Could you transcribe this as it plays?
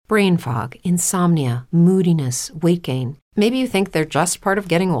brain fog, insomnia, moodiness, weight gain. Maybe you think they're just part of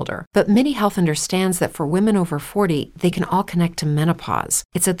getting older, but MIDI Health understands that for women over 40, they can all connect to menopause.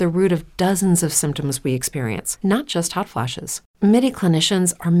 It's at the root of dozens of symptoms we experience, not just hot flashes. MIDI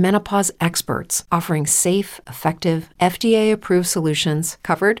clinicians are menopause experts, offering safe, effective, FDA-approved solutions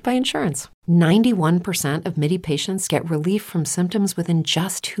covered by insurance. 91% of MIDI patients get relief from symptoms within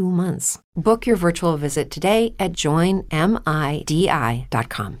just 2 months. Book your virtual visit today at joinmidi.com.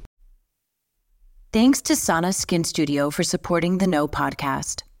 Thanks to Sana Skin Studio for supporting the No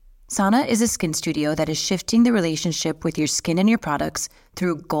podcast. Sana is a skin studio that is shifting the relationship with your skin and your products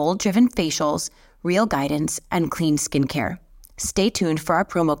through goal-driven facials, real guidance, and clean skincare. Stay tuned for our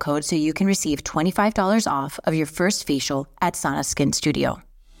promo code so you can receive $25 off of your first facial at Sana Skin Studio.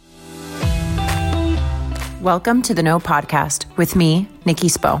 Welcome to the No podcast with me, Nikki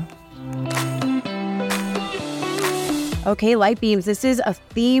Spo. Okay, Light Beams, this is a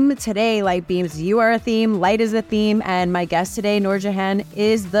theme today, Light Beams. You are a theme, light is a theme, and my guest today, NoorJehan,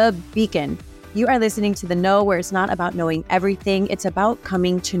 is the beacon. You are listening to The No, where it's not about knowing everything, it's about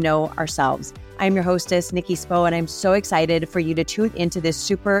coming to know ourselves. I'm your hostess, Nikki Spo, and I'm so excited for you to tune into this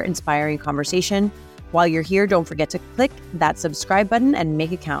super inspiring conversation. While you're here, don't forget to click that subscribe button and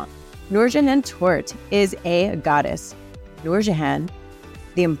make it count. NoorJehan Tourte is a goddess. NoorJehan,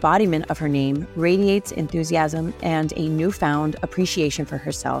 the embodiment of her name, radiates enthusiasm and a newfound appreciation for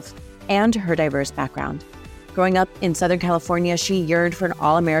herself and her diverse background. Growing up in Southern California, she yearned for an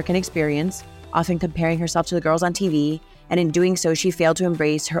all-American experience, often comparing herself to the girls on TV, and in doing so, she failed to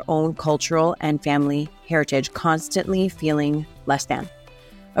embrace her own cultural and family heritage, constantly feeling less than.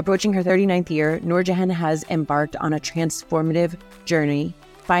 Approaching her 39th year, NoorJehan has embarked on a transformative journey,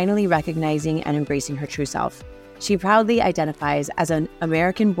 finally recognizing and embracing her true self. She proudly identifies as an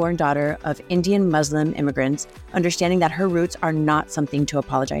American-born daughter of Indian Muslim immigrants, understanding that her roots are not something to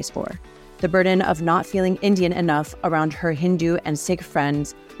apologize for. The burden of not feeling Indian enough around her Hindu and Sikh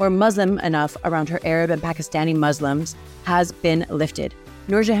friends or Muslim enough around her Arab and Pakistani Muslims has been lifted.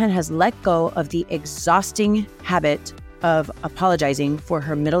 NoorJehan has let go of the exhausting habit of apologizing for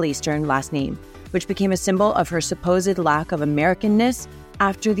her Middle Eastern last name, which became a symbol of her supposed lack of Americanness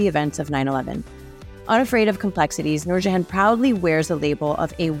after the events of 9/11. Unafraid of complexities, NoorJehan proudly wears the label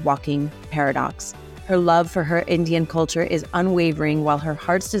of a walking paradox. Her love for her Indian culture is unwavering, while her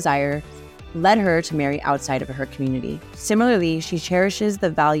heart's desire led her to marry outside of her community. Similarly, she cherishes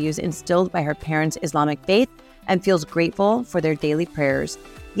the values instilled by her parents' Islamic faith and feels grateful for their daily prayers.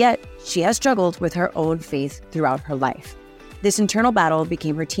 Yet, she has struggled with her own faith throughout her life. This internal battle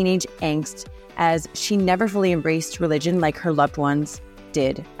became her teenage angst, as she never fully embraced religion like her loved ones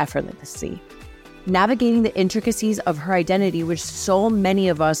did effortlessly. Navigating the intricacies of her identity, which so many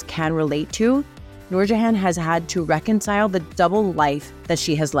of us can relate to, NoorJehan has had to reconcile the double life that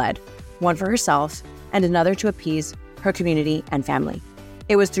she has led, one for herself and another to appease her community and family.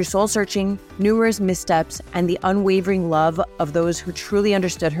 It was through soul-searching, numerous missteps, and the unwavering love of those who truly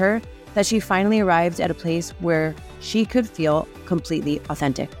understood her that she finally arrived at a place where she could feel completely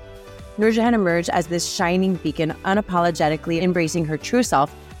authentic. NoorJehan emerged as this shining beacon, unapologetically embracing her true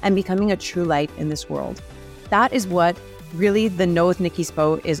self and becoming a true light in this world. That is what really the No with Nikki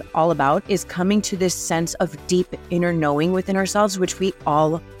Spo is all about, is coming to this sense of deep inner knowing within ourselves, which we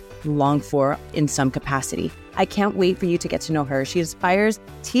all long for in some capacity. I can't wait for you to get to know her. She inspires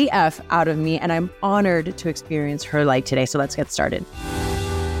TF out of me, and I'm honored to experience her light today. So let's get started.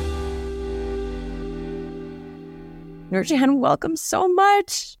 NoorJehan, welcome so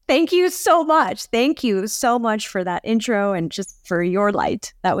much. Thank you so much. Thank you so much for that intro and just for your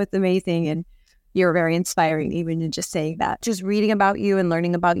light. That was amazing. And you're very inspiring, even in just saying that. Just reading about you and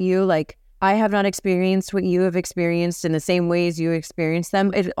learning about you, like, I have not experienced what you have experienced in the same ways you experienced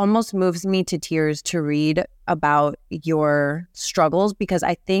them. It almost moves me to tears to read about your struggles, because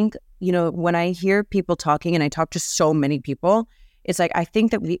I think, you know, when I hear people talking, and I talk to so many people, it's like, I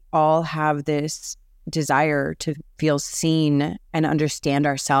think that we all have this desire to feel seen and understand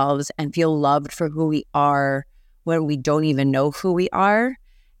ourselves and feel loved for who we are when we don't even know who we are.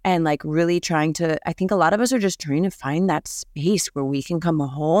 And like really trying to, I think a lot of us are just trying to find that space where we can come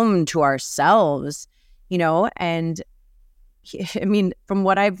home to ourselves, you know? And I mean, from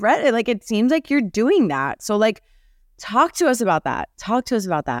what I've read, like, it seems like you're doing that. So like, talk to us about that. Talk to us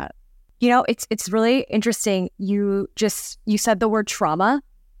about that. You know, it's really interesting. You said the word trauma,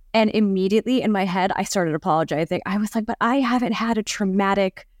 and immediately in my head, I started apologizing. I was like, but I haven't had a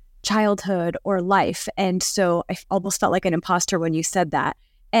traumatic childhood or life. And so I almost felt like an imposter when you said that.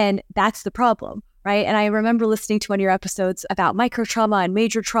 And that's the problem. right? And I remember listening to one of your episodes about micro trauma and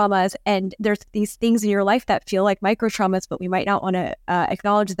major traumas, and there's these things in your life that feel like micro traumas, but we might not want to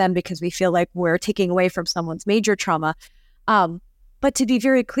acknowledge them because we feel like we're taking away from someone's major trauma. But to be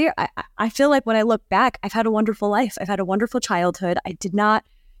very clear, I feel like when I look back, I've had a wonderful life. I've had a wonderful childhood. I did not,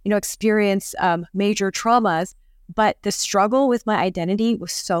 experience major traumas, but the struggle with my identity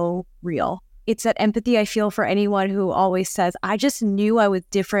was so real. It's that empathy I feel for anyone who always says, I just knew I was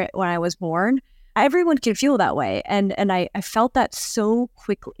different when I was born. Everyone can feel that way. And I felt that so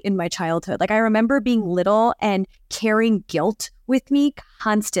quickly in my childhood. Like I remember being little and carrying guilt with me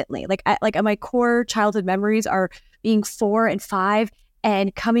constantly. Like my core childhood memories are being 4 and 5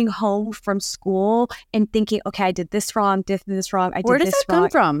 and coming home from school and thinking, okay, I did this wrong, did this wrong, I did this wrong. Where does that come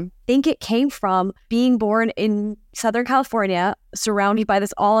from? I think it came from being born in Southern California, surrounded by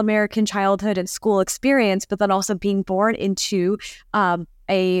this all-American childhood and school experience, but then also being born into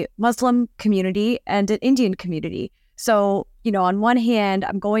a Muslim community and an Indian community. So, on one hand,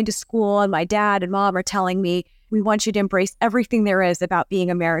 I'm going to school and my dad and mom are telling me, we want you to embrace everything there is about being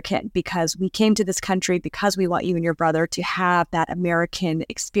American because we came to this country because we want you and your brother to have that American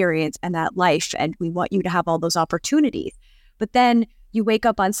experience and that life, and we want you to have all those opportunities. But then you wake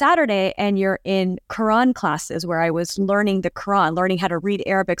up on Saturday and you're in Quran classes where I was learning the Quran, learning how to read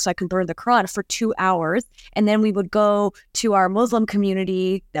Arabic so I could learn the Quran for 2 hours. And then we would go to our Muslim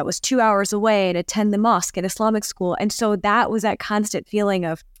community that was 2 hours away and attend the mosque and Islamic school. And so that was that constant feeling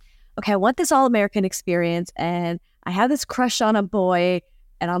of, okay, I want this all-American experience and I have this crush on a boy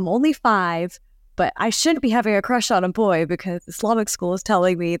and I'm only 5, but I shouldn't be having a crush on a boy because Islamic school is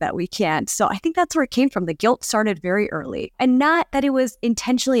telling me that we can't. So I think that's where it came from. The guilt started very early, and not that it was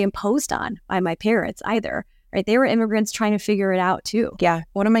intentionally imposed on by my parents either, right? They were immigrants trying to figure it out too. Yeah.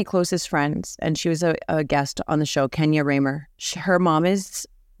 One of my closest friends, and she was a guest on the show, Kenya Raymer. Her mom is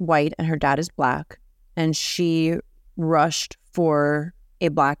white and her dad is Black, and she rushed for a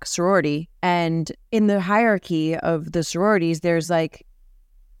Black sorority. And in the hierarchy of the sororities, there's like,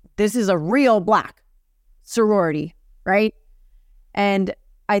 this is a real Black sorority, right? And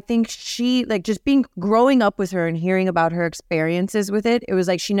I think she, like, just growing up with her and hearing about her experiences with it, it was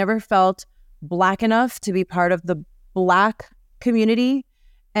like she never felt Black enough to be part of the Black community.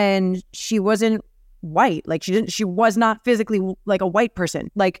 And she wasn't white. Like she was not physically like a white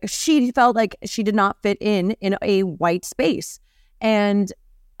person. Like she felt like she did not fit in a white space. And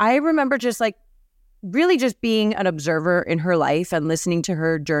I remember just like really just being an observer in her life and listening to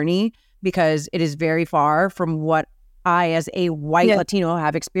her journey, because it is very far from what I as a white Latino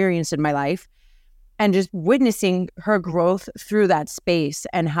have experienced in my life, and just witnessing her growth through that space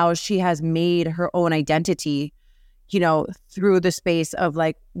and how she has made her own identity, through the space of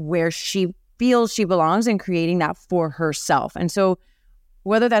like where she feels she belongs and creating that for herself. And so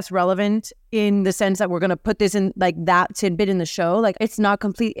whether that's relevant in the sense that we're going to put this in like that tidbit in the show, like it's not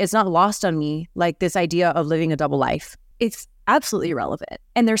lost on me, like this idea of living a double life. It's absolutely relevant.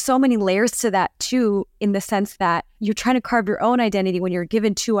 And there's so many layers to that too, in the sense that you're trying to carve your own identity when you're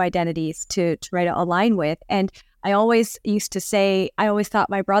given 2 identities to try to align with. And I always used to say, I always thought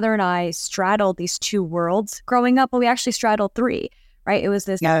my brother and I straddled these 2 worlds growing up, but we actually straddled 3. Right? It was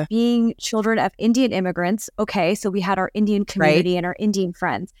this being children of Indian immigrants. Okay, so we had our Indian community and our Indian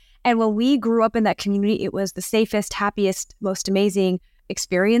friends. And when we grew up in that community, it was the safest, happiest, most amazing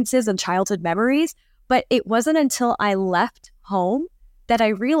experiences and childhood memories. But it wasn't until I left home that I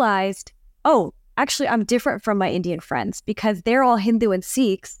realized, oh, actually, I'm different from my Indian friends because they're all Hindu and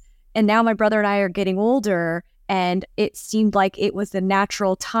Sikhs. And now my brother and I are getting older. And it seemed like it was the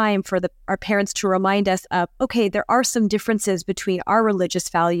natural time for our parents to remind us of, okay, there are some differences between our religious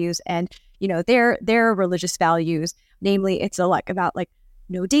values and, their religious values. Namely, it's about like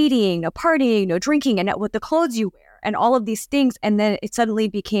no dating, no partying, no drinking, and what the clothes you wear and all of these things. And then it suddenly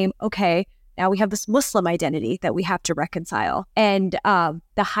became, okay, now we have this Muslim identity that we have to reconcile, and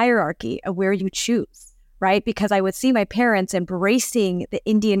the hierarchy of where you choose. Right? Because I would see my parents embracing the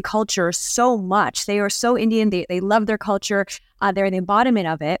Indian culture so much. They are so Indian. They love their culture. They're the embodiment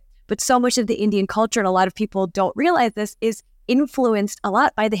of it. But so much of the Indian culture, and a lot of people don't realize this, is influenced a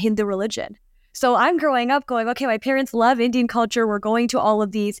lot by the Hindu religion. So I'm growing up going, okay, my parents love Indian culture. We're going to all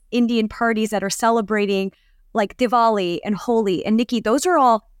of these Indian parties that are celebrating like Diwali and Holi and Nikki. Those are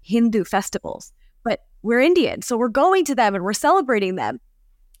all Hindu festivals. But we're Indian. So we're going to them and we're celebrating them.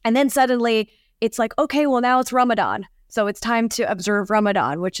 And then suddenly it's like, okay, well, now it's Ramadan. So it's time to observe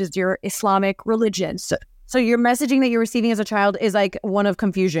Ramadan, which is your Islamic religion. So your messaging that you're receiving as a child is like one of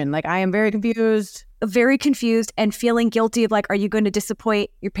confusion. Like, I am very confused. very confused and feeling guilty of like, are you going to disappoint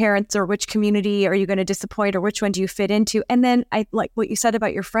your parents, or which community are you going to disappoint, or which one do you fit into? And then I like what you said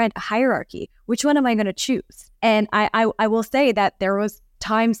about your friend, a hierarchy. Which one am I going to choose? And I will say that there was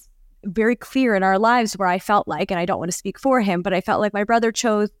times very clear in our lives where I felt like, and I don't want to speak for him, but I felt like my brother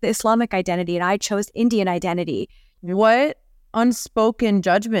chose the Islamic identity and I chose Indian identity. What unspoken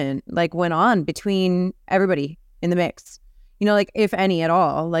judgment like went on between everybody in the mix? You know, like if any at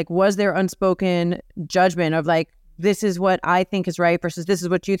all, like was there unspoken judgment of like, this is what I think is right versus this is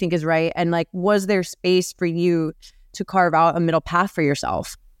what you think is right? And like, was there space for you to carve out a middle path for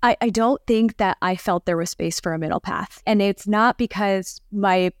yourself? I don't think that I felt there was space for a middle path. And it's not because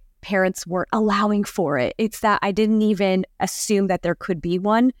my parents weren't allowing for it. It's that I didn't even assume that there could be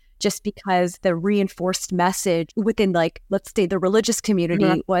one, just because the reinforced message within, like, let's say the religious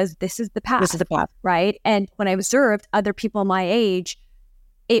community was, this is the path. This is the path. Right? And when I observed other people my age,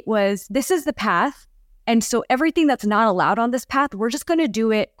 it was, this is the path. And so everything that's not allowed on this path, we're just going to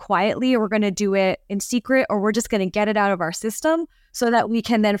do it quietly, or we're going to do it in secret, or we're just going to get it out of our system so that we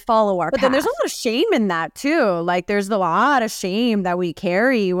can then follow our path. But then there's a lot of shame in that too. Like there's a lot of shame that we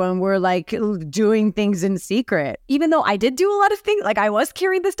carry when we're like doing things in secret. Even though I did do a lot of things, like I was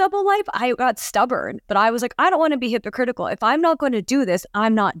carrying this double life, I got stubborn. But I was like, I don't want to be hypocritical. If I'm not going to do this,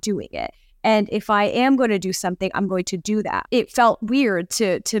 I'm not doing it. And if I am going to do something, I'm going to do that. It felt weird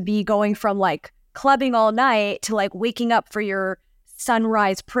to be going from like clubbing all night to like waking up for your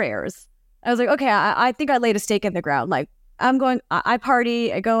sunrise prayers. I was like, okay, I think I laid a stake in the ground. Like, I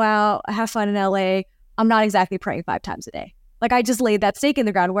party, I go out, I have fun in LA. I'm not exactly praying 5 times a day. Like I just laid that stake in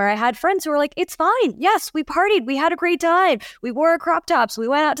the ground, where I had friends who were like, it's fine. Yes, we partied. We had a great time. We wore our crop tops. We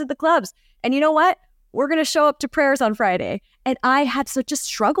went out to the clubs. And you know what? We're going to show up to prayers on Friday. And I had such a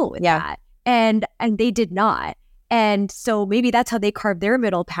struggle with that. And they did not. And so maybe that's how they carved their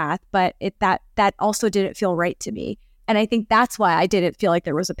middle path. But that also didn't feel right to me. And I think that's why I didn't feel like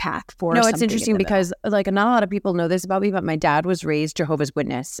there was a path for No, something it's interesting because like not a lot of people know this about me, but my dad was raised Jehovah's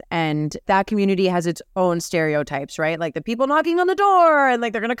Witness, and that community has its own stereotypes, right? Like the people knocking on the door and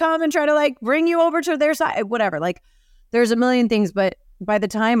like they're going to come and try to like bring you over to their side, whatever. Like there's a million things. But by the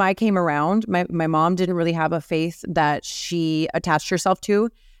time I came around, my mom didn't really have a faith that she attached herself to.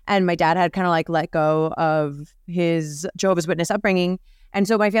 And my dad had kind of like let go of his Jehovah's Witness upbringing. And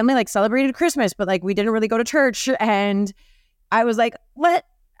so my family like celebrated Christmas, but like we didn't really go to church. And I was like, what?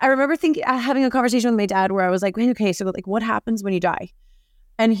 I remember having a conversation with my dad where I was like, okay, so like what happens when you die?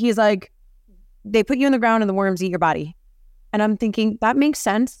 And he's like, they put you in the ground and the worms eat your body. And I'm thinking that makes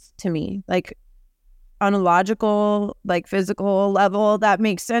sense to me. Like on a logical, like physical level, that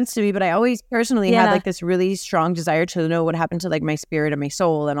makes sense to me. But I always personally had like this really strong desire to know what happened to like my spirit and my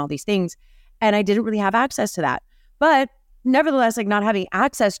soul and all these things. And I didn't really have access to that. But nevertheless, like not having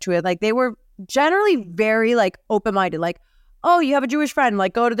access to it, like they were generally very like open-minded, like, oh, you have a Jewish friend,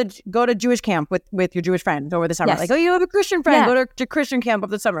 like go to Jewish camp with your Jewish friend over the summer. Like, oh, you have a Christian friend, go to Christian camp over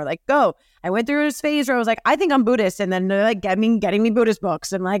the summer. Like, go. I went through this phase where I was like, I think I'm Buddhist, and then they're like getting me Buddhist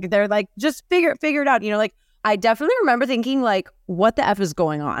books, and like they're like, just figure it out. You know, like I definitely remember thinking like, what the F is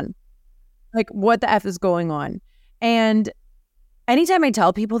going on? Like, what the F is going on? And anytime I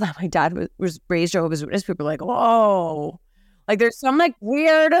tell people that my dad was raised Jehovah's Witness, people are like, whoa. Like there's some like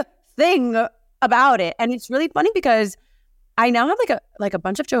weird thing about it. And it's really funny because I now have like a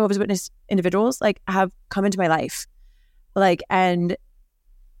bunch of Jehovah's Witness individuals like have come into my life. Like, and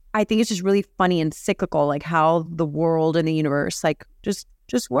I think it's just really funny and cyclical, like how the world and the universe like just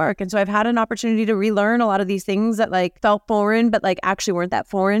work. And so I've had an opportunity to relearn a lot of these things that like felt foreign, but like actually weren't that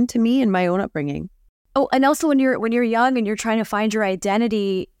foreign to me in my own upbringing. Oh, and also when you're young and you're trying to find your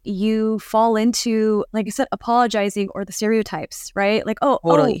identity, you fall into, like I said, apologizing or the stereotypes, right? Like,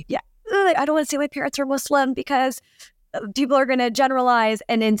 Totally. yeah, I don't want to say my parents are Muslim because people are going to generalize.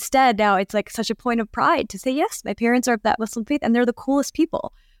 And instead, now it's like such a point of pride to say, yes, my parents are of that Muslim faith and they're the coolest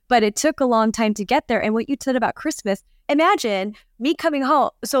people. But it took a long time to get there. And what you said about Christmas, imagine me coming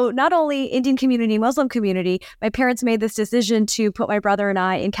home. So not only Indian community, Muslim community, my parents made this decision to put my brother and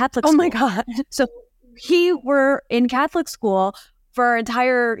I in Catholic school. Oh my God. So we were in Catholic school for our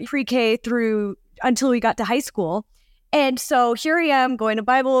entire pre-K through until we got to high school. And so here I am going to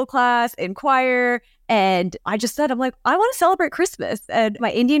Bible class in choir. And I just said, I'm like, I want to celebrate Christmas. And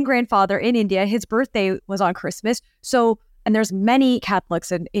my Indian grandfather in India, his birthday was on Christmas. So, and there's many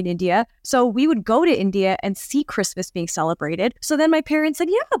Catholics in India. So we would go to India and see Christmas being celebrated. So then my parents said,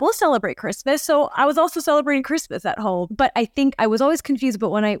 yeah, we'll celebrate Christmas. So I was also celebrating Christmas at home. But I think I was always confused. But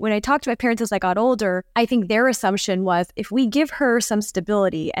when I talked to my parents as I got older, I think their assumption was if we give her some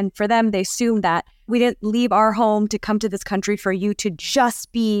stability, and for them, they assumed that we didn't leave our home to come to this country for you to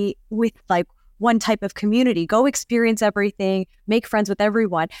just be with like one type of community. Go experience everything, make friends with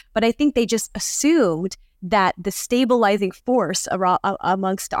everyone. But I think they just assumed that the stabilizing force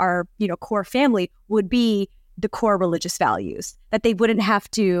amongst our, core family would be the core religious values, that they wouldn't have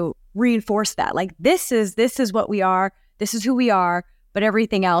to reinforce that. Like, this is what we are, this is who we are, but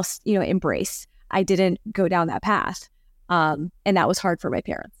everything else, embrace. I didn't go down that path. And that was hard for my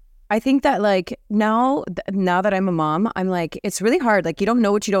parents. I think that like now that I'm a mom, I'm like, it's really hard. Like, you don't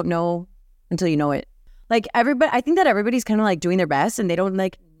know what you don't know until you know it. Like, I think that everybody's kind of like doing their best and they don't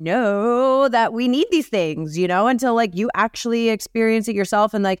like know that we need these things, until like you actually experience it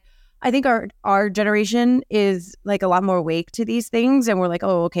yourself. And like, I think our generation is like a lot more awake to these things. And we're like,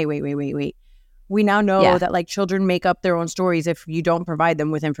 oh, okay, wait. We now know that like children make up their own stories if you don't provide them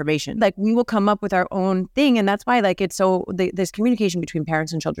with information. Like, we will come up with our own thing. And that's why like it's so, this communication between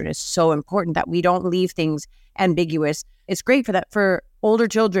parents and children is so important, that we don't leave things ambiguous. It's great for older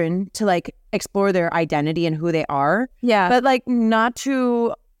children to like explore their identity and who they are. Yeah. But like not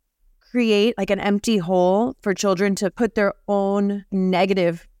to create like an empty hole for children to put their own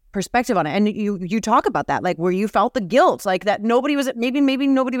negative perspective on it. And you talk about that, like where you felt the guilt, like that nobody was, maybe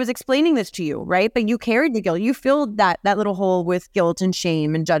nobody was explaining this to you, right? But you carried the guilt. You filled that little hole with guilt and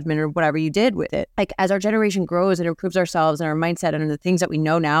shame and judgment or whatever you did with it. Like, as our generation grows and improves ourselves and our mindset and the things that we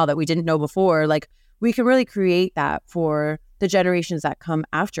know now that we didn't know before, like we can really create that for the generations that come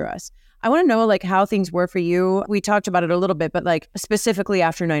after us. I want to know like how things were for you. We talked about it a little bit, but like specifically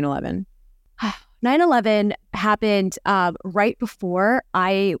after 9/11. 9/11 happened right before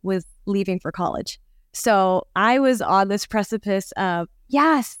I was leaving for college. So I was on this precipice of,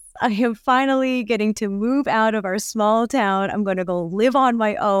 yes, I am finally getting to move out of our small town. I'm going to go live on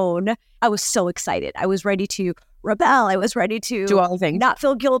my own. I was so excited. I was ready to rebel. I was ready to do all the things, not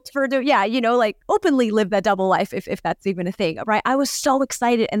feel guilt for like openly live that double life, if that's even a thing, right? I was so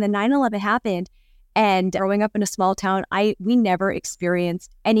excited. And then 9/11 happened. And growing up in a small town, we never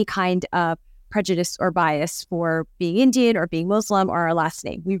experienced any kind of prejudice or bias for being Indian or being Muslim or our last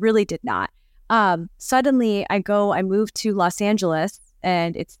name. We really did not. Suddenly I moved to Los Angeles,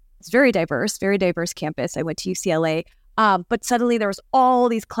 and it's very diverse campus. I went to UCLA, but suddenly there was all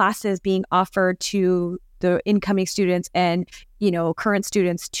these classes being offered to the incoming students and, current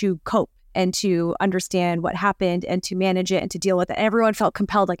students to cope and to understand what happened and to manage it and to deal with it. Everyone felt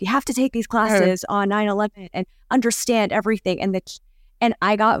compelled, like, you have to take these classes on 9/11 and understand everything. And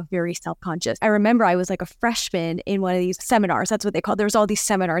I got very self-conscious. I remember I was like a freshman in one of these seminars. That's what they call. There was all these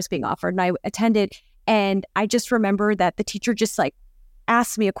seminars being offered, and I attended. And I just remember that the teacher just like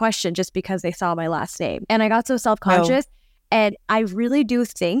asked me a question just because they saw my last name. And I got so self-conscious. And I really do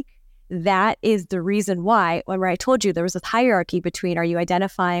think that is the reason why, when I told you there was this hierarchy between, are you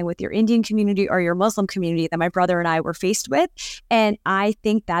identifying with your Indian community or your Muslim community, that my brother and I were faced with. And I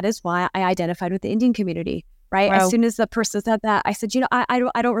think that is why I identified with the Indian community. Right. Wow. As soon as the person said that, I said,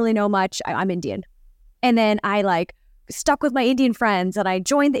 I don't really know much. I'm Indian. And then I like stuck with my Indian friends, and I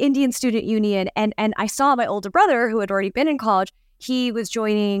joined the Indian Student Union. And I saw my older brother, who had already been in college. He was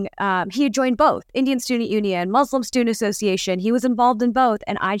joining, he had joined both Indian Student Union, Muslim Student Association. He was involved in both.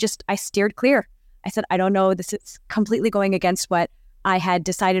 And I steered clear. I said, I don't know. This is completely going against what I had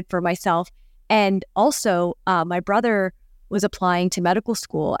decided for myself. And also, my brother was applying to medical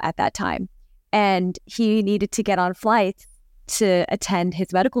school at that time. And he needed to get on flights to attend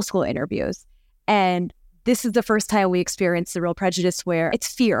his medical school interviews. And this is the first time we experienced the real prejudice where it's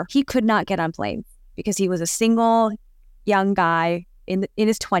fear. He could not get on planes because he was a single young guy in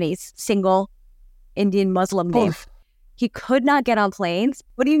his 20s, single Indian Muslim name. Oof. He could not get on planes.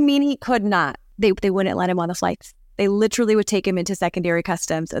 What do you mean he could not? They wouldn't let him on the flights. They literally would take him into secondary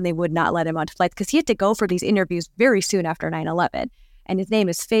customs, and they would not let him onto flights because he had to go for these interviews very soon after 9/11. And his name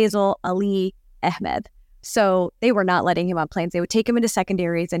is Faisal Ali Ahmed. So they were not letting him on planes. They would take him into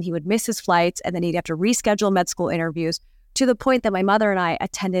secondaries, and he would miss his flights, and then he'd have to reschedule med school interviews, to the point that my mother and I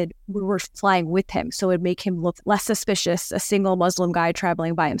we were flying with him. So it would make him look less suspicious, a single Muslim guy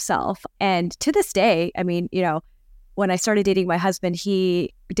traveling by himself. And to this day, I mean, when I started dating my husband,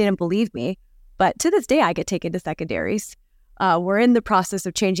 he didn't believe me. But to this day, I get taken to secondaries. We're in the process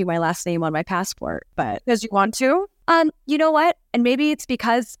of changing my last name on my passport. But because you want to? You know what? And maybe it's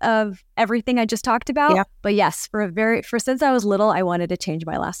because of everything I just talked about. Yeah. But yes, for since I was little, I wanted to change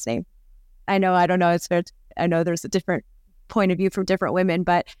my last name. I don't know. I know there's a different point of view from different women,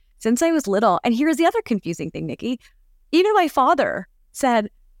 but since I was little, and here's the other confusing thing, Nikki, even my father said,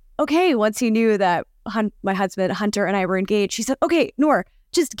 okay, once he knew that my husband, Hunter, and I were engaged, he said, okay, Noor,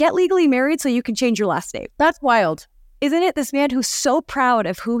 just get legally married so you can change your last name. That's wild. Isn't it? This man who's so proud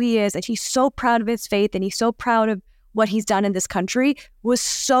of who he is, and he's so proud of his faith, and he's so proud of what he's done in this country, was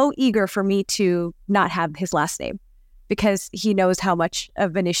so eager for me to not have his last name because he knows how much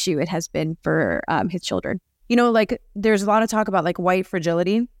of an issue it has been for his children. You know, like there's a lot of talk about like white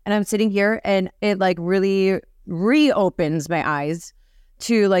fragility, and I'm sitting here and it like really reopens my eyes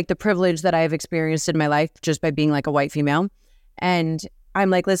to like the privilege that I've experienced in my life just by being like a white female. And I'm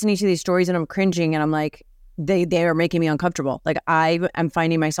like listening to these stories and I'm cringing and I'm like, they are making me uncomfortable. Like I am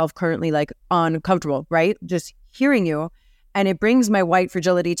finding myself currently like uncomfortable, right? Just hearing you. And it brings my white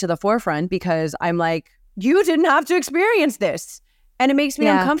fragility to the forefront because I'm like, you didn't have to experience this. And it makes me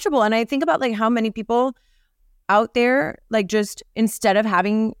uncomfortable. And I think about like how many people out there, like just instead of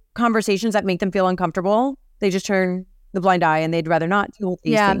having conversations that make them feel uncomfortable, they just turn the blind eye and they'd rather not deal with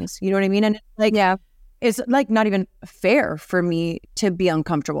these things. You know what I mean? And it's like, it's like not even fair for me to be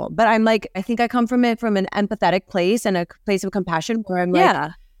uncomfortable. But I'm like, I think I come from it from an empathetic place and a place of compassion where I'm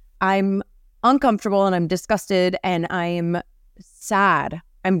like, I'm uncomfortable and I'm disgusted and I'm sad.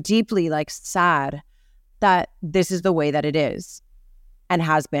 I'm deeply like sad that this is the way that it is and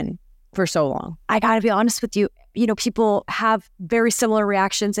has been for so long. I gotta be honest with you. You know, people have very similar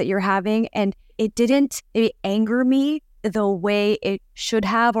reactions that you're having, and it didn't anger me the way it should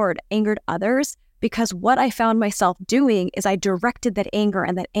have, or it angered others, because what I found myself doing is I directed that anger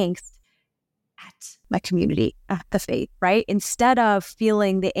and that angst at my community, at the faith, right? Instead of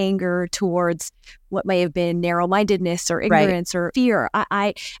feeling the anger towards what may have been narrow-mindedness or ignorance or fear.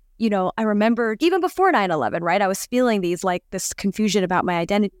 I remember even before 9/11, right? I was feeling this confusion about my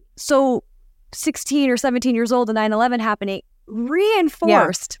identity. So 16 or 17 years old and 9/11 happening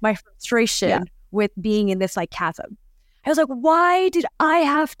reinforced my frustration with being in this like chasm. I was like, why did I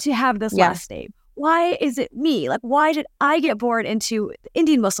have to have this last name? Why is it me? Like, why did I get born into the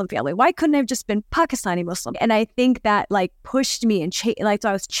Indian Muslim family? Why couldn't I have just been Pakistani Muslim? And I think that like pushed me and so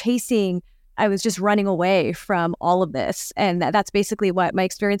I was just running away from all of this. And that's basically what my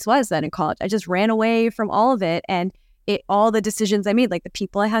experience was then in college. I just ran away from all of it. And all the decisions I made, like the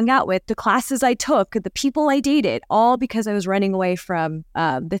people I hung out with, the classes I took, the people I dated, all because I was running away from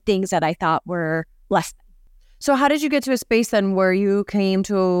the things that I thought were less than. So how did you get to a space then where you came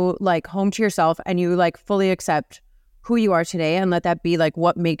to like home to yourself and you like fully accept who you are today and let that be like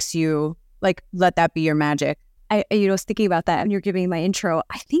what makes you like, let that be your magic? I was thinking about that and you're giving my intro.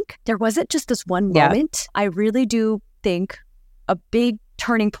 I think there wasn't just this one moment. I really do think a big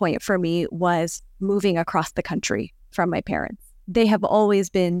turning point for me was moving across the country from my parents. They have always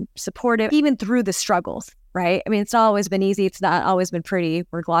been supportive, even through the struggles, right? I mean, it's not always been easy. It's not always been pretty.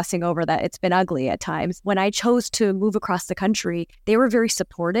 We're glossing over that. It's been ugly at times. When I chose to move across the country, they were very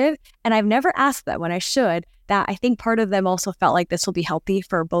supportive. And I've never asked them when I should, that I think part of them also felt like this will be healthy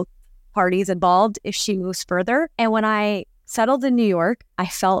for both parties involved if she moves further. And when I settled in New York, I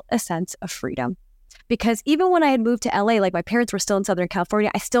felt a sense of freedom. Because even when I had moved to LA, like my parents were still in Southern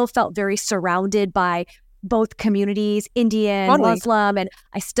California, I still felt very surrounded by both communities, Indian, Muslim, and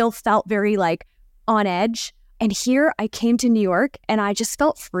I still felt very like on edge. And here I came to New York and I just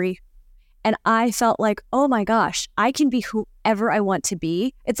felt free. And I felt like, oh my gosh, I can be whoever I want to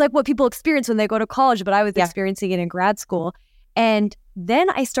be. It's like what people experience when they go to college, but I was experiencing it in grad school. And then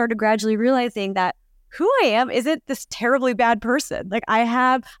I started gradually realizing that who I am isn't this terribly bad person. Like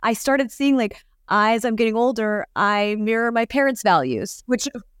I started seeing like, as I'm getting older, I mirror my parents' values. Which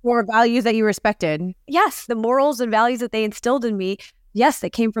were values that you respected. Yes, the morals and values that they instilled in me, yes, they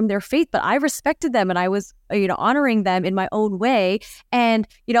came from their faith, but I respected them and I was, honoring them in my own way. And,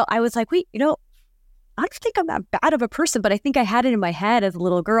 I was like, wait, I don't think I'm that bad of a person, but I think I had it in my head as a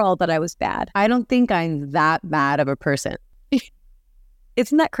little girl that I was bad. I don't think I'm that bad of a person.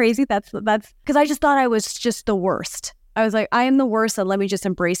 Isn't that crazy? That's because I just thought I was just the worst. I was like, I am the worst, and let me just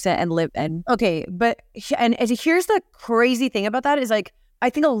embrace it and live. And okay, and here's the crazy thing about that is like, I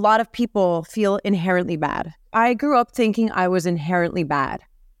think a lot of people feel inherently bad. I grew up thinking I was inherently bad.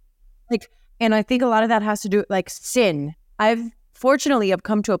 And I think a lot of that has to do with like sin. Fortunately have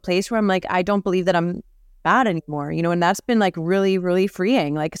come to a place where I'm like, I don't believe that I'm bad anymore, and that's been like really, really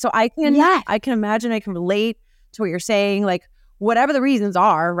freeing. Like, so I can imagine, I can relate to what you're saying, like whatever the reasons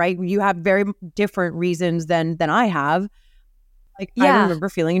are, right? You have very different reasons than I have. Like, I remember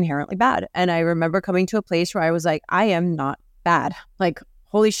feeling inherently bad. And I remember coming to a place where I was like, I am not bad. Like,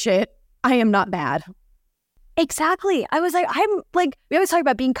 holy shit, I am not bad. Exactly. I was like, we always talk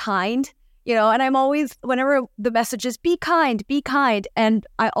about being kind, and I'm always, whenever the message is be kind. And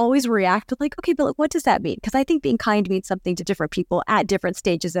I always react with like, okay, but what does that mean? Because I think being kind means something to different people at different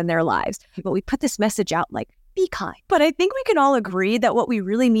stages in their lives. But we put this message out like, be kind. But I think we can all agree that what we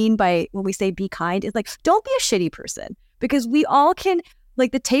really mean by when we say be kind is like, don't be a shitty person. Because we all can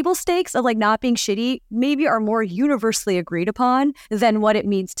Like the table stakes of like not being shitty maybe are more universally agreed upon than what it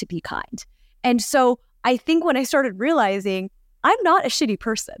means to be kind. And so I think when I started realizing I'm not a shitty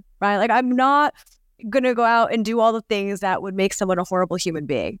person, right? Like I'm not going to go out and do all the things that would make someone a horrible human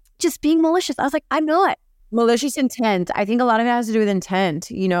being. Just being malicious. I was like, I'm not. Malicious intent. I think a lot of it has to do with intent,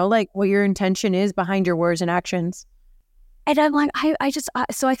 like what your intention is behind your words and actions. And I'm like,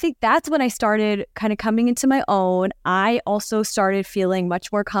 so I think that's when I started kind of coming into my own. I also started feeling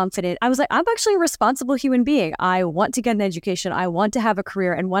much more confident. I was like, I'm actually a responsible human being. I want to get an education. I want to have a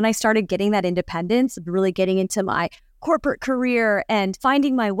career. And when I started getting that independence, really getting into my corporate career and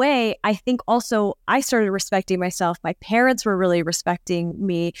finding my way, I think also I started respecting myself. My parents were really respecting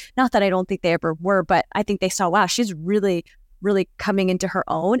me. Not that I don't think they ever were, but I think they saw, wow, she's really, really coming into her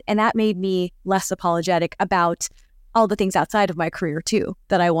own. And that made me less apologetic about all the things outside of my career too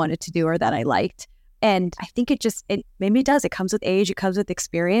that I wanted to do or that I liked. And I think it maybe does. It comes with age. It comes with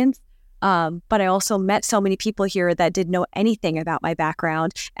experience. But I also met so many people here that didn't know anything about my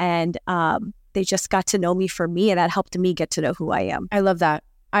background. And they just got to know me for me, and that helped me get to know who I am. I love that.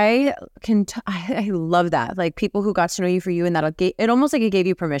 I love that. Like people who got to know you for you, and it almost like it gave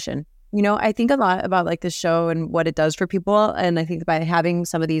you permission. I think a lot about like this show and what it does for people. And I think by having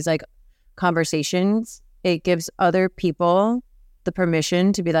some of these like conversations, it gives other people the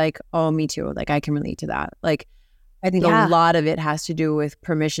permission to be like, oh, me too. Like I can relate to that. Like I think a lot of it has to do with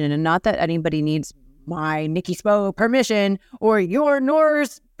permission, and not that anybody needs my Nikki Spo permission or your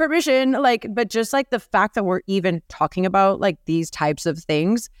Noor's permission, but just like the fact that we're even talking about like these types of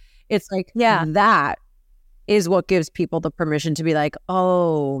things, it's like, that is what gives people the permission to be like,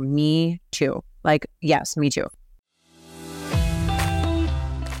 oh, me too. Like, yes, me too.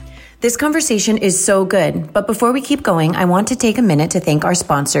 This conversation is so good, but before we keep going, I want to take a minute to thank our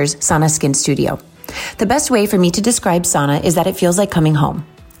sponsors, Sana Skin Studio. The best way for me to describe Sana is that it feels like coming home.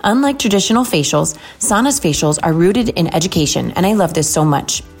 Unlike traditional facials, Sana's facials are rooted in education, and I love this so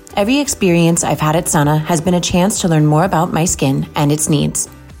much. Every experience I've had at Sana has been a chance to learn more about my skin and its needs.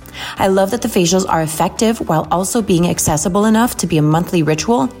 I love that the facials are effective while also being accessible enough to be a monthly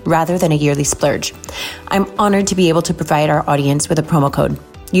ritual rather than a yearly splurge. I'm honored to be able to provide our audience with a promo code.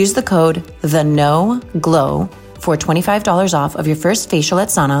 Use the code THENOGLOW for $25 off of your first facial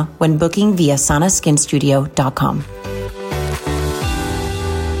at Sana when booking via sanaskinstudio.com.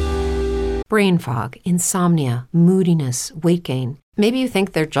 Brain fog, insomnia, moodiness, weight gain. Maybe you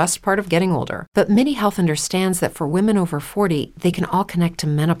think they're just part of getting older, but MIDI Health understands that for women over 40, they can all connect to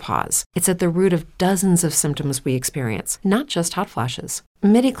menopause. It's at the root of dozens of symptoms we experience, not just hot flashes.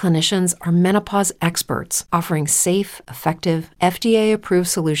 MIDI clinicians are menopause experts, offering safe, effective, FDA-approved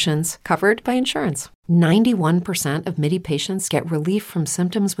solutions covered by insurance. 91% of MIDI patients get relief from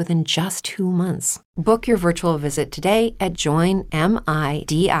symptoms within just 2 months. Book your virtual visit today at joinmidi.com.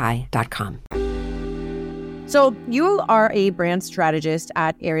 So you are a brand strategist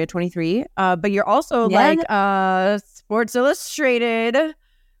at Area 23, but you're also like a Sports Illustrated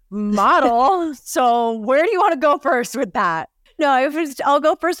model. So where do you want to go first with that? No, I'll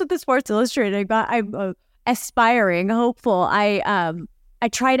go first with the Sports Illustrated. I'm aspiring, hopeful. I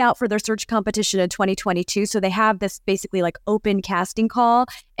tried out for their search competition in 2022. So they have this basically like open casting call,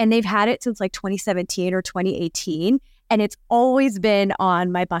 and they've had it since like 2017 or 2018. And it's always been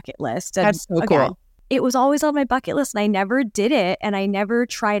on my bucket list. And that's so cool. It was always on my bucket list, and I never did it, and I never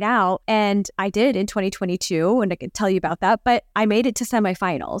tried out. And I did in 2022, and I can tell you about that. But I made it to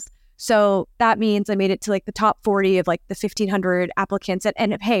semifinals. So that means I made it to like the top 40 of like the 1,500 applicants.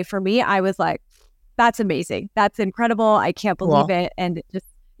 And hey, for me, I was like, that's amazing. That's incredible. I can't believe it. And it just,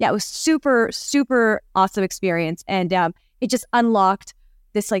 it was super, super awesome experience. And it just unlocked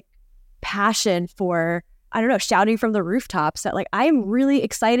this like passion for, I don't know, shouting from the rooftops that like, I'm really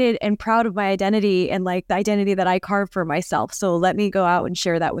excited and proud of my identity and like the identity that I carved for myself. So let me go out and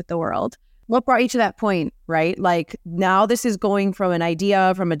share that with the world. What brought you to that point, right? Like now this is going from an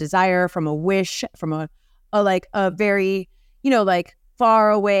idea, from a desire, from a wish, from a very, like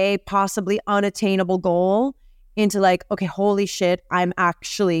far away, possibly unattainable goal into like, okay, holy shit, I'm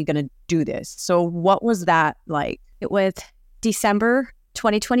actually going to do this. So what was that like? It was December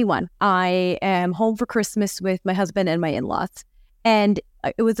 2021. I am home for Christmas with my husband and my in-laws. And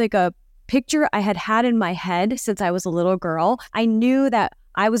it was like a picture I had in my head since I was a little girl. I knew that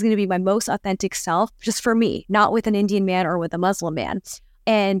I was going to be my most authentic self just for me, not with an Indian man or with a Muslim man.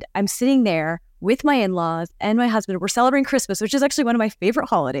 And I'm sitting there with my in-laws and my husband. We're celebrating Christmas, which is actually one of my favorite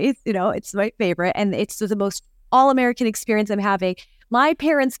holidays. It's my favorite. And it's the most all-American experience I'm having. My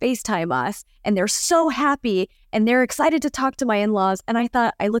parents FaceTime us and they're so happy and they're excited to talk to my in-laws. And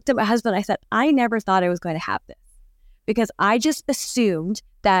I looked at my husband, I said, I never thought I was going to have this because I just assumed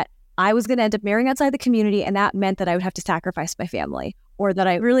that I was going to end up marrying outside the community, and that meant that I would have to sacrifice my family, or that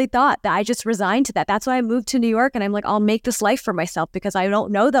I really thought that I just resigned to that. That's why I moved to New York, and I'm like, I'll make this life for myself because I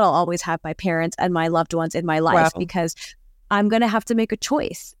don't know that I'll always have my parents and my loved ones in my life because I'm going to have to make a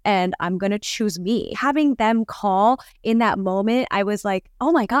choice and I'm going to choose me. Having them call in that moment, I was like,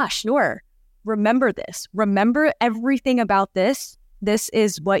 oh my gosh, Noor, remember this. Remember everything about this. This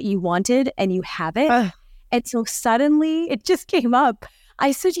is what you wanted and you have it. And so suddenly it just came up.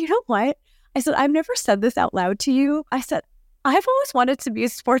 I said, you know what? I said, I've never said this out loud to you. I said, I've always wanted to be a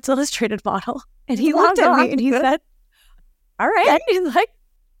Sports Illustrated model. And he looked at me and he said, all right. And he's like,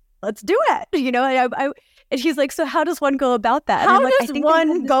 let's do it. You know, and he's like, so how does one go about that? How and I'm like, does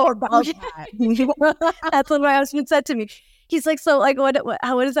one go about that? That's what my husband said to me. He's like, so like, what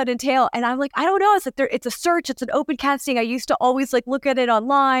does that entail? And I'm like, I don't know. It's like it's a search. It's an open casting. I used to always like look at it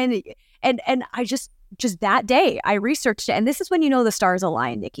online. And I just that day I researched it. And this is when you know the stars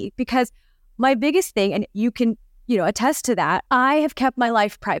align, Nikki, because my biggest thing, and you can, attest to that, I have kept my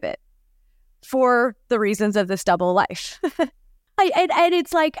life private for the reasons of this double life. And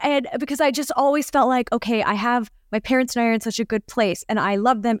it's like, because I just always felt like, okay, my parents and I are in such a good place and I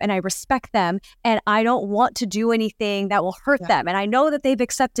love them and I respect them and I don't want to do anything that will hurt them. And I know that they've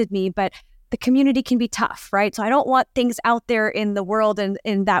accepted me, but the community can be tough, right? So I don't want things out there in the world and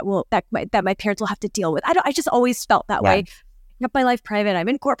that my parents will have to deal with. I just always felt that way. I kept my life private. I'm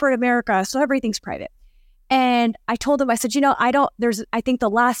in corporate America, so everything's private. And I told him, I said, I think the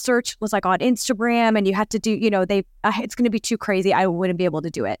last search was like on Instagram and you had to do, it's going to be too crazy. I wouldn't be able to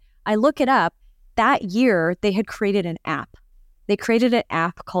do it. I look it up. That year, they had created an app. They created an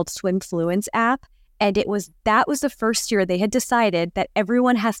app called Swimfluence app. And that was the first year they had decided that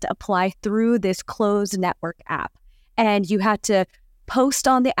everyone has to apply through this closed network app. And you had to post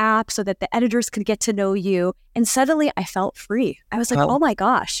on the app so that the editors could get to know you. And suddenly I felt free. I was like, oh my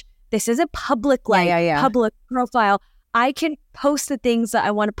gosh. This isn't public public profile. I can post the things that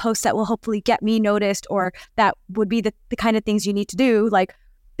I want to post that will hopefully get me noticed, or that would be the kind of things you need to do, like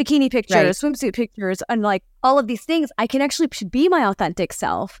bikini pictures, swimsuit pictures, and like all of these things. I can actually be my authentic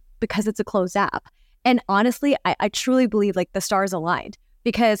self because it's a closed app. And honestly, I truly believe like the stars aligned,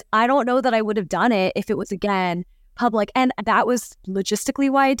 because I don't know that I would have done it if it was, again, public. And that was logistically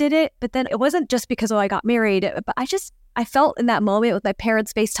why I did it. But then it wasn't just because, I got married, but I felt in that moment with my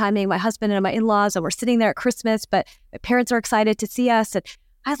parents FaceTiming my husband and my in-laws, and we're sitting there at Christmas, but my parents are excited to see us. And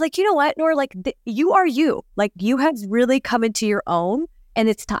I was like, you know what, Noor, like you are you. Like you have really come into your own and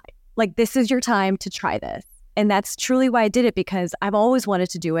it's time. Like this is your time to try this. And that's truly why I did it, because I've always wanted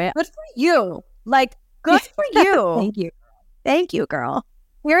to do it. Good for you. Like good for you. Thank you. Thank you, girl.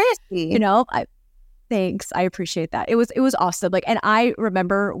 Seriously. Thanks. I appreciate that. It was awesome. Like, and I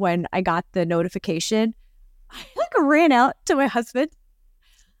remember when I got the notification, I ran out to my husband.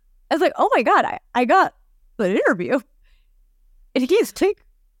 I was like, oh my God, I got an interview. And he's like,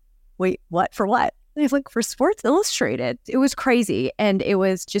 wait, what? For what? And he's like, for Sports Illustrated. It was crazy. And it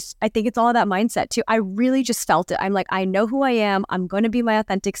was just, I think it's all that mindset too. I really just felt it. I'm like, I know who I am. I'm going to be my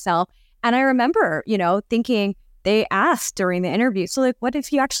authentic self. And I remember, thinking, they asked during the interview, so like, what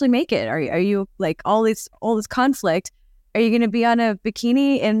if you actually make it? Are you like all this conflict? Are you going to be on a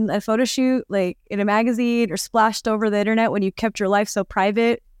bikini in a photo shoot, like in a magazine, or splashed over the internet when you kept your life so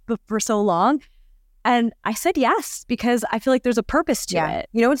private for so long? And I said yes, because I feel like there's a purpose to it.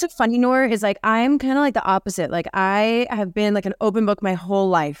 You know what's so funny, Noor, is like I'm kind of like the opposite. Like I have been like an open book my whole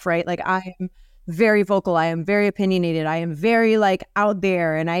life, right? Like I am very vocal. I am very opinionated. I am very like out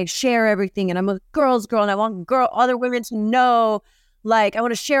there, and I share everything. And I'm a girl's girl, and I want other women to know. Like, I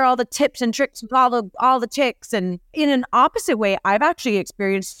want to share all the tips and tricks with all the chicks. And in an opposite way, I've actually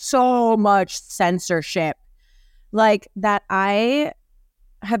experienced so much censorship, like that I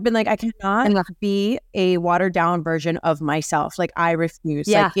have been like, I cannot be a watered down version of myself. Like, I refuse.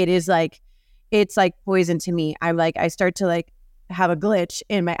 Like, it is like, it's like poison to me. I'm like, I start to like have a glitch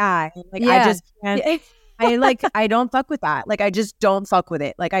in my eye. Like, I just can't. I don't fuck with that. Like, I just don't fuck with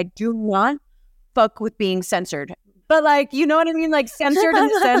it. Like, I do not fuck with being censored. But like, you know what I mean? Like censored in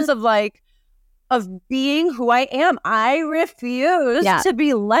the sense of like, of being who I am. I refuse to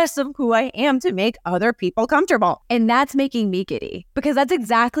be less of who I am to make other people comfortable. And that's making me giddy, because that's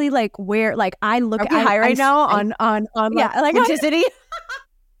exactly like where, like I look at high right now on like authenticity.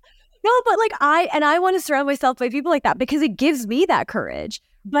 No, but like I want to surround myself by people like that, because it gives me that courage.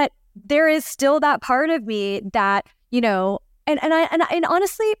 But there is still that part of me that, and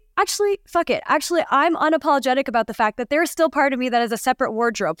honestly, actually, fuck it. Actually, I'm unapologetic about the fact that there's still part of me that is a separate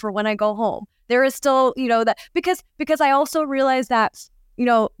wardrobe for when I go home. There is still, that because I also realize that,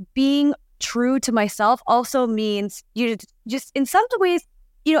 being true to myself also means you just in some ways,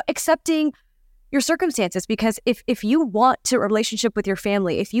 accepting your circumstances. Because if you want a relationship with your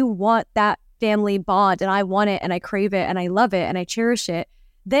family, if you want that family bond, and I want it and I crave it and I love it and I cherish it,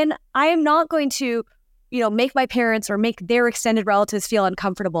 then I am not going to, make my parents or make their extended relatives feel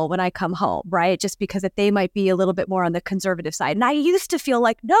uncomfortable when I come home, right? Just because if they might be a little bit more on the conservative side. And I used to feel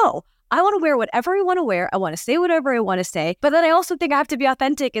like, no, I want to wear whatever I want to wear. I want to say whatever I want to say. But then I also think I have to be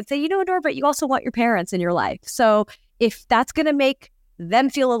authentic and say, Nor, but you also want your parents in your life. So if that's going to make them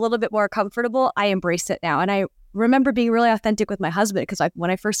feel a little bit more comfortable, I embrace it now. And I remember being really authentic with my husband because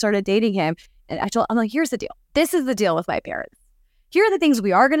when I first started dating him, and I'm like, here's the deal. This is the deal with my parents. Here are the things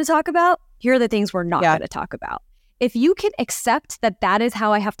we are going to talk about. Here are the things we're not going to talk about. If you can accept that is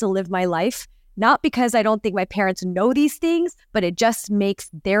how I have to live my life, not because I don't think my parents know these things, but it just makes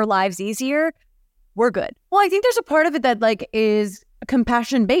their lives easier, we're good. Well, I think there's a part of it that is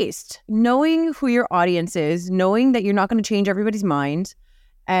compassion based, knowing who your audience is, knowing that you're not going to change everybody's mind.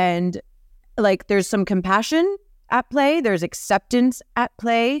 And there's some compassion at play. There's acceptance at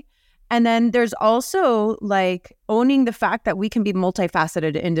play. And then there's also owning the fact that we can be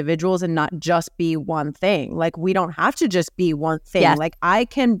multifaceted individuals and not just be one thing. We don't have to just be one thing. Yes. I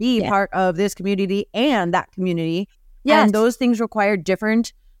can be part of this community and that community. Yes. And those things require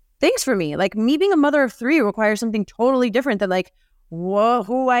different things for me. Me being a mother of 3 requires something totally different than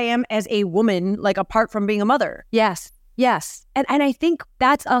who I am as a woman, apart from being a mother. Yes. Yes. And I think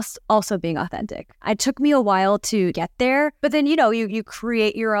that's us also being authentic. It took me a while to get there, but then, you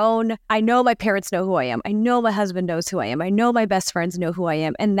create your own. I know my parents know who I am. I know my husband knows who I am. I know my best friends know who I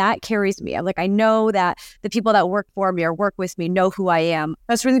am. And that carries me. I know that the people that work for me or work with me know who I am.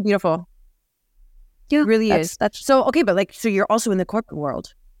 That's really beautiful. Yeah, it really is. That's so, okay. But so you're also in the corporate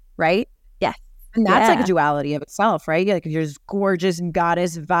world, right? Yes. And that's a duality of itself, right? You're this gorgeous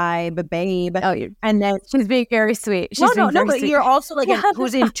goddess vibe, babe. Oh, and then she's being very sweet. No, but you're also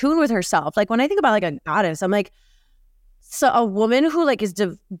who's in tune with herself. When I think about a goddess, I'm so a woman who is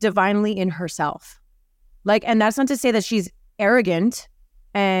divinely in herself. And that's not to say that she's arrogant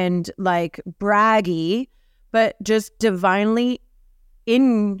and braggy, but just divinely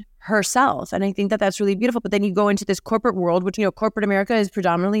in herself. And I think that that's really beautiful. But then you go into this corporate world, which, corporate America is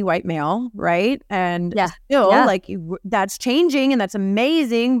predominantly white male, right? And still, that's changing and that's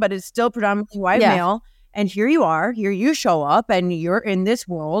amazing, but it's still predominantly white male. And here you show up and you're in this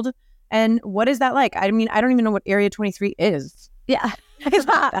world. And what is that like? I mean, I don't even know what Area 23 is. Yeah. What is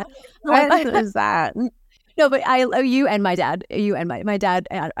that? No, but you and my dad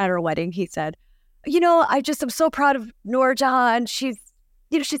at our wedding, he said, I'm so proud of NoorJehan. She's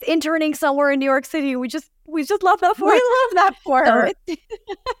interning somewhere in New York City. We just love that for her. We love that for her.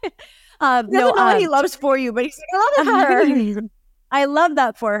 Doesn't know what he loves for you, but he's I love that for her. I love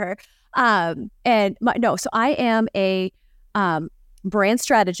that for her. So I am a brand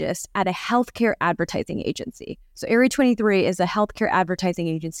strategist at a healthcare advertising agency. So Area 23 is a healthcare advertising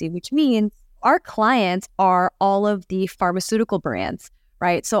agency, which means our clients are all of the pharmaceutical brands,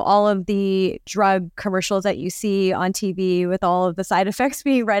 right? So all of the drug commercials that you see on TV with all of the side effects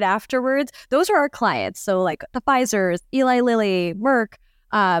being right afterwards, those are our clients. So the Pfizers, Eli Lilly, Merck,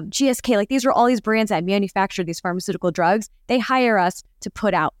 GSK, these are all these brands that manufacture these pharmaceutical drugs. They hire us to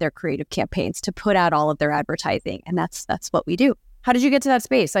put out their creative campaigns, to put out all of their advertising. And that's what we do. How did you get to that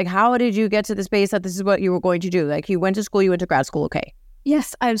space? How did you get to the space that this is what you were going to do? You went to school, you went to grad school, okay.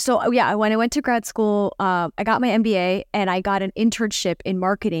 Yes. When I went to grad school, I got my MBA and I got an internship in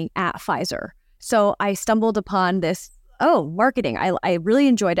marketing at Pfizer. So I stumbled upon this, marketing. I really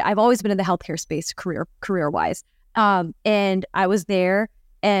enjoyed it. I've always been in the healthcare space career-wise. And I was there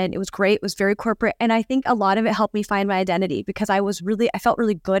and it was great. It was very corporate. And I think a lot of it helped me find my identity because I felt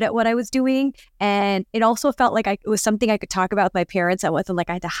really good at what I was doing. And it also felt like it was something I could talk about with my parents. I wasn't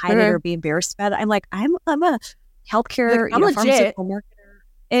I had to hide it or be embarrassed about it. I'm I'm a healthcare, pharmaceutical marketer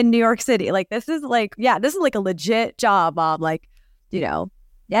in New York City. This is this is a legit job, Mom. Go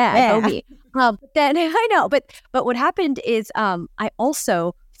me. Then I know, but what happened is I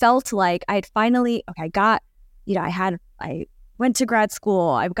also felt like I'd finally I went to grad school.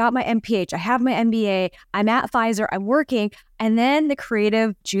 I've got my MPH. I have my MBA. I'm at Pfizer. I'm working, and then the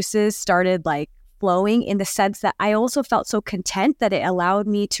creative juices started flowing in the sense that I also felt so content that it allowed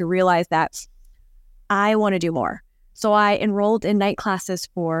me to realize that I want to do more. So I enrolled in night classes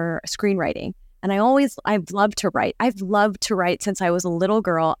for screenwriting. And I've loved to write. I've loved to write since I was a little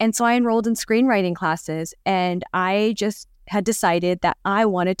girl. And so I enrolled in screenwriting classes and I just had decided that I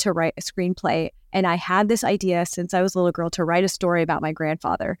wanted to write a screenplay. And I had this idea since I was a little girl to write a story about my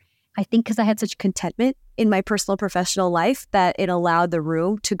grandfather. I think because I had such contentment in my personal professional life that it allowed the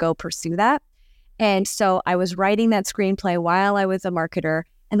room to go pursue that. And so I was writing that screenplay while I was a marketer,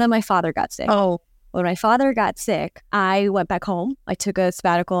 and then my father got sick. When my father got sick, I went back home. I took a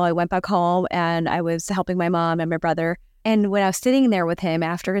sabbatical. I went back home and I was helping my mom and my brother. And when I was sitting there with him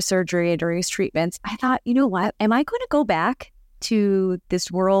after his surgery and during his treatments, I thought, you know what? Am I going to go back to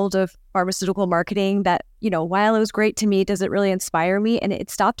this world of pharmaceutical marketing that, while it was great to me, doesn't really inspire me? And it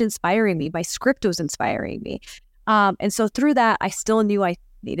stopped inspiring me. My script was inspiring me. And so through that, I still knew I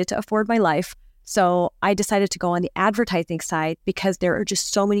needed to afford my life. So I decided to go on the advertising side because there are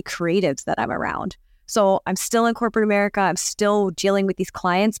just so many creatives that I'm around. So I'm still in corporate America. I'm still dealing with these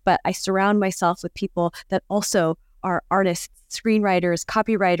clients, but I surround myself with people that also are artists, screenwriters,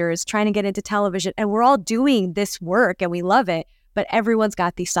 copywriters, trying to get into television. And we're all doing this work and we love it, but everyone's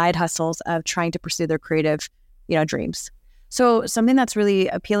got these side hustles of trying to pursue their creative, dreams. So something that's really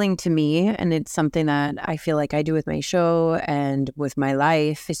appealing to me, and it's something that I feel like I do with my show and with my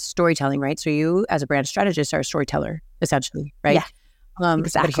life, is storytelling, right? So you, as a brand strategist, are a storyteller, essentially, right? Yeah,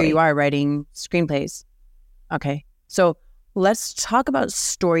 exactly. But here you are writing screenplays. Okay. So let's talk about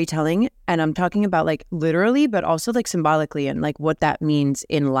storytelling. And I'm talking about like literally, but also like symbolically and like what that means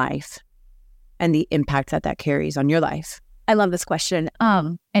in life and the impact that carries on your life. I love this question.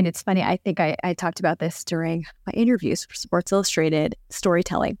 And it's funny. I think I talked about this during my interviews for Sports Illustrated.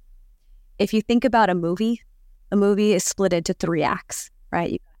 Storytelling. If you think about a movie is split into 3 acts,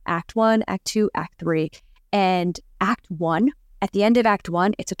 right? Act 1, Act 2, Act 3. And Act 1, at the end of Act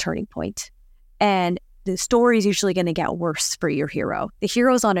 1, it's a turning point. And the story is usually going to get worse for your hero. The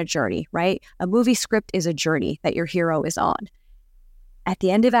hero's on a journey, right? A movie script is a journey that your hero is on. At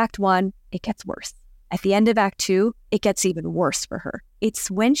the end of Act 1, it gets worse. At the end of Act 2, it gets even worse for her. It's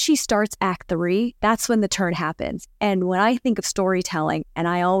when she starts Act 3, that's when the turn happens. And when I think of storytelling, and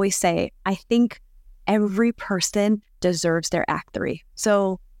I always say, I think every person deserves their Act 3.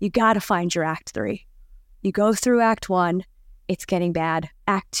 So you got to find your Act 3. You go through Act 1, it's getting bad.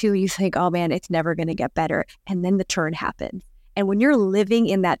 Act 2, you think, oh man, it's never going to get better. And then the turn happens. And when you're living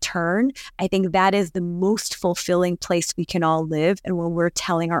in that turn, I think that is the most fulfilling place we can all live. And when we're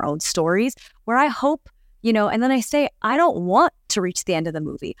telling our own stories, where I hope, and then I say, I don't want to reach the end of the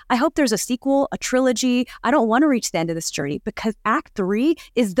movie. I hope there's a sequel, a trilogy. I don't want to reach the end of this journey because Act 3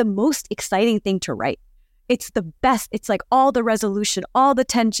 is the most exciting thing to write. It's the best. It's like all the resolution, all the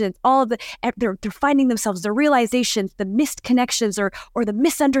tensions, they're finding themselves, the realizations, the missed connections or the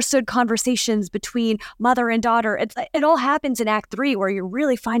misunderstood conversations between mother and daughter. It all happens in Act 3 where you're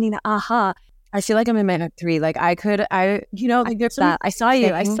really finding the aha. I feel like I'm in my Act 3. Like like there's some I saw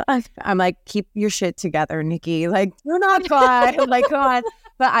you. I'm like, keep your shit together, Nikki. Like, you're not fine. Like, come on.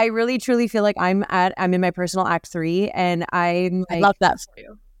 But I really, truly feel like I'm in my personal Act 3 and I love that for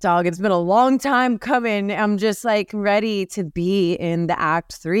you. Dog, it's been a long time coming. I'm just like ready to be in the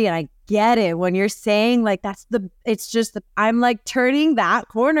Act 3. And I get it when you're saying like I'm like turning that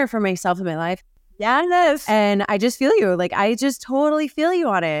corner for myself in my life. Yes. And I just feel you. Like, I just totally feel you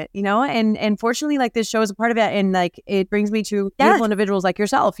on it, and fortunately, like, this show is a part of it. And like, it brings me to beautiful individuals like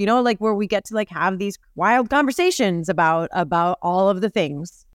yourself, like where we get to like have these wild conversations about all of the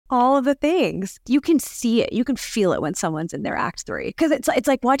things. All of the things. You can see it. You can feel it when someone's in their Act 3. Because it's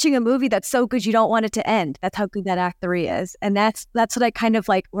like watching a movie that's so good you don't want it to end. That's how good that Act 3 is. And that's what I kind of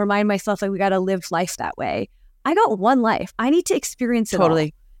like remind myself, like, we got to live life that way. I got one life. I need to experience it all.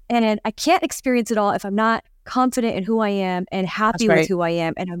 And I can't experience it all if I'm not confident in who I am and happy with who I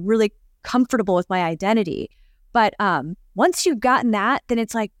am and I'm really comfortable with my identity. But once you've gotten that, then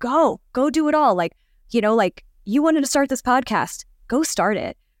it's like, go do it all. Like, like you wanted to start this podcast, go start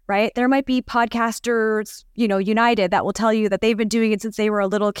it. Right? There might be podcasters, United that will tell you that they've been doing it since they were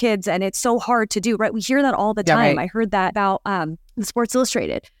little kids and it's so hard to do, right? We hear that all the time. Right. I heard that about the Sports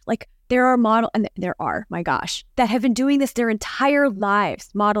Illustrated. Like there are my gosh, that have been doing this their entire lives,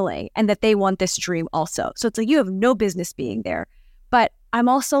 modeling, and that they want this dream also. So it's like, you have no business being there. But I'm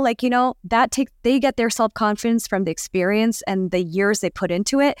also like, they get their self-confidence from the experience and the years they put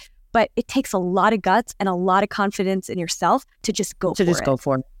into it. But it takes a lot of guts and a lot of confidence in yourself to just go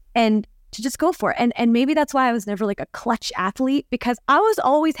for it. And to just go for it. And maybe that's why I was never like a clutch athlete, because I was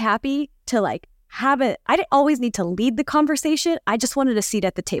always happy to like have it. I didn't always need to lead the conversation. I just wanted a seat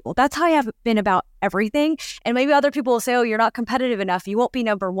at the table. That's how I have been about everything. And maybe other people will say, oh, you're not competitive enough. You won't be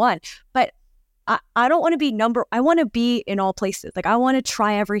number one. But I don't want to be I want to be in all places. Like I want to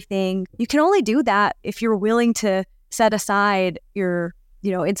try everything. You can only do that if you're willing to set aside your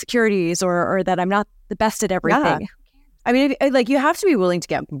insecurities or that I'm not the best at everything. Yeah. I mean, like you have to be willing to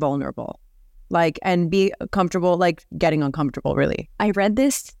get vulnerable, like, and be comfortable, like getting uncomfortable, really. I read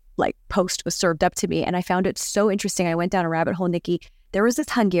this like post was served up to me, and I found it so interesting. I went down a rabbit hole, Nikki. There was this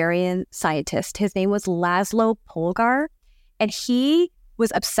Hungarian scientist. His name was Laszlo Polgár, and he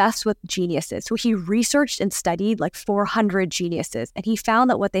was obsessed with geniuses. So he researched and studied like 400 geniuses, and he found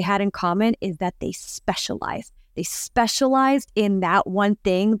that what they had in common is that they specialized. They specialized in that one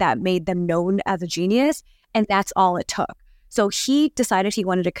thing that made them known as a genius, and that's all it took. So he decided he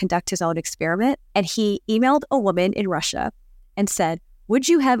wanted to conduct his own experiment, and he emailed a woman in Russia and said, would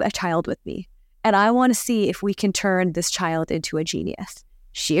you have a child with me? And I want to see if we can turn this child into a genius.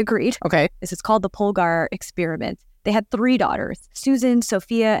 She agreed. Okay. This is called the Polgár experiment. They had 3 daughters, Susan,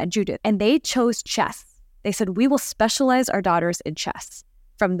 Sophia, and Judith, and they chose chess. They said, we will specialize our daughters in chess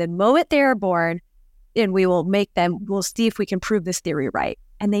from the moment they are born, and we'll see if we can prove this theory right.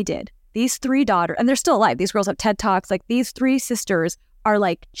 And they did. These 3 daughters, and they're still alive. These girls have TED Talks. Like, these 3 sisters are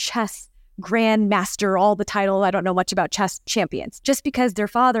like chess grandmaster, all the title, I don't know much about chess, champions, just because their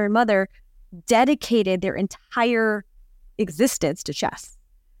father and mother dedicated their entire existence to chess.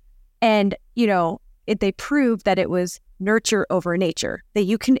 And, they proved that it was nurture over nature, that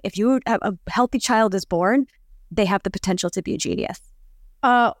you can, if you have a healthy child is born, they have the potential to be a genius.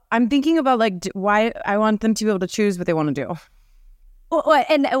 I'm thinking about why I want them to be able to choose what they want to do.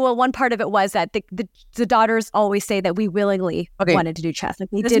 Well, one part of it was that the daughters always say that we willingly wanted to do chess. Like,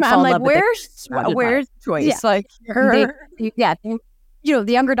 they did fall in love with it. Where's choice? Yeah.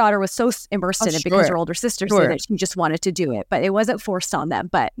 The younger daughter was so immersed in it because her older sister said that she just wanted to do it, but it wasn't forced on them.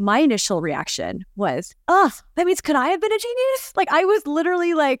 But my initial reaction was, that means could I have been a genius? Like, I was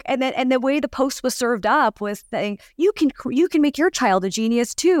literally like, and the way the post was served up was saying, you can make your child a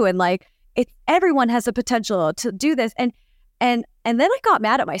genius too. And like, everyone has the potential to do this. And then I got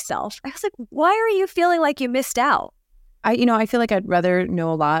mad at myself. I was like, why are you feeling like you missed out? I feel like I'd rather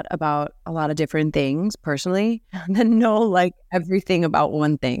know a lot about a lot of different things personally than know like everything about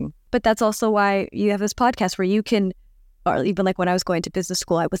one thing. But that's also why you have this podcast where you can, or even like when I was going to business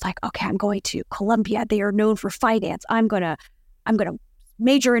school, I was like, okay, I'm going to Columbia. They are known for finance. I'm gonna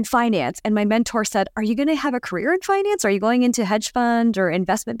major in finance. And my mentor said, are you gonna have a career in finance? Are you going into hedge fund or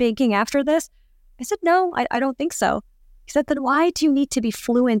investment banking after this? I said, no, I don't think so. He said, then why do you need to be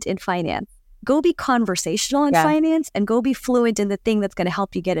fluent in finance? Go be conversational in finance and go be fluent in the thing that's going to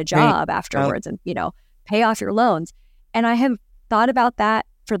help you get a job afterwards and, pay off your loans. And I have thought about that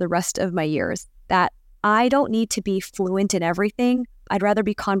for the rest of my years, that I don't need to be fluent in everything. I'd rather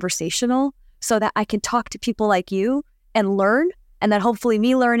be conversational so that I can talk to people like you and learn. And that hopefully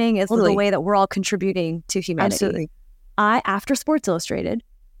me learning is the way that we're all contributing to humanity. Absolutely. After Sports Illustrated,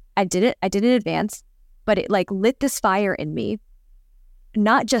 I did it in advance, but it like lit this fire in me.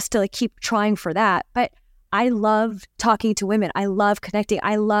 Not just to like keep trying for that, but I love talking to women. I love connecting.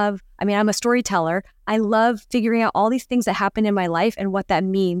 I'm a storyteller. I love figuring out all these things that happen in my life and what that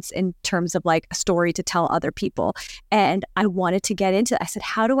means in terms of like a story to tell other people. And I wanted to get into it. I said,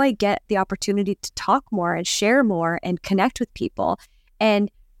 how do I get the opportunity to talk more and share more and connect with people? And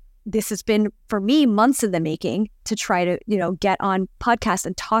this has been, for me, months in the making to try to, get on podcasts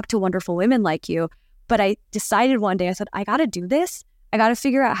and talk to wonderful women like you. But I decided one day, I said, I got to do this. I got to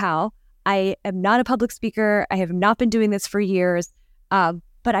figure out how. I am not a public speaker. I have not been doing this for years, but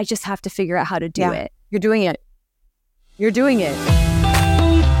I just have to figure out how to do it. You're doing it.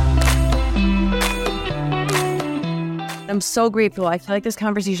 I'm so grateful. I feel like this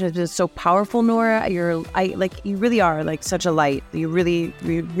conversation has been so powerful, Nora. You really are like such a light. You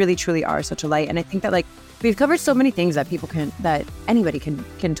really truly are such a light. And I think that like we've covered so many things that that anybody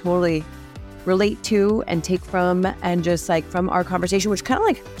can totally relate to and take from, and just like from our conversation, which kind of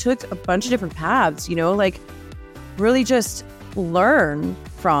like took a bunch of different paths, like really just learn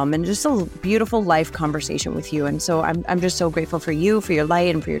from, and just a beautiful life conversation with you. And so I'm just so grateful for you, for your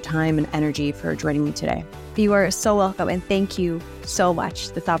light, and for your time and energy for joining me today. You are so welcome, and thank you so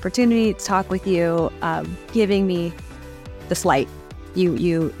much. This opportunity to talk with you, giving me this light.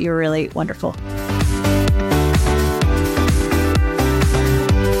 You're really wonderful.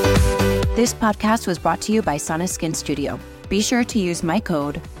 This podcast was brought to you by Sana Skin Studio. Be sure to use my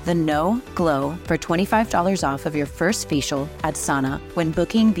code, TheNoGlow, for $25 off of your first facial at Sana when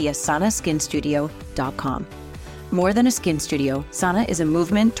booking via sanaskinstudio.com. More than a skin studio, Sana is a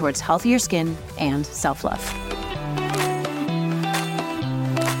movement towards healthier skin and self-love.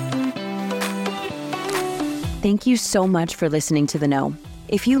 Thank you so much for listening to The Know.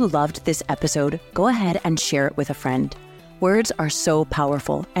 If you loved this episode, go ahead and share it with a friend. Words are so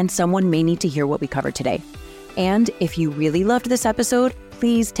powerful, and someone may need to hear what we covered today. And if you really loved this episode,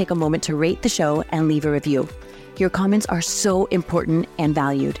 please take a moment to rate the show and leave a review. Your comments are so important and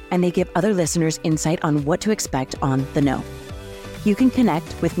valued, and they give other listeners insight on what to expect on The Know. You can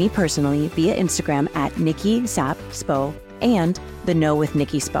connect with me personally via Instagram at Nikki Sap Spo and The Know with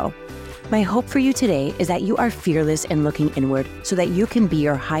Nikki Spo. My hope for you today is that you are fearless in looking inward so that you can be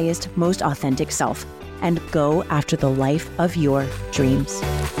your highest, most authentic self and go after the life of your dreams.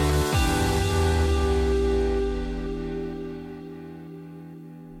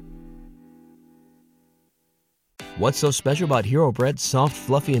 What's so special about Hero Bread's soft,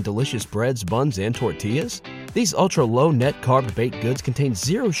 fluffy, and delicious breads, buns, and tortillas? These ultra-low net-carb baked goods contain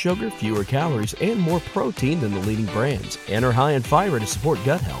zero sugar, fewer calories, and more protein than the leading brands, and are high in fiber to support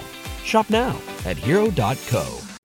gut health. Shop now at Hero.co.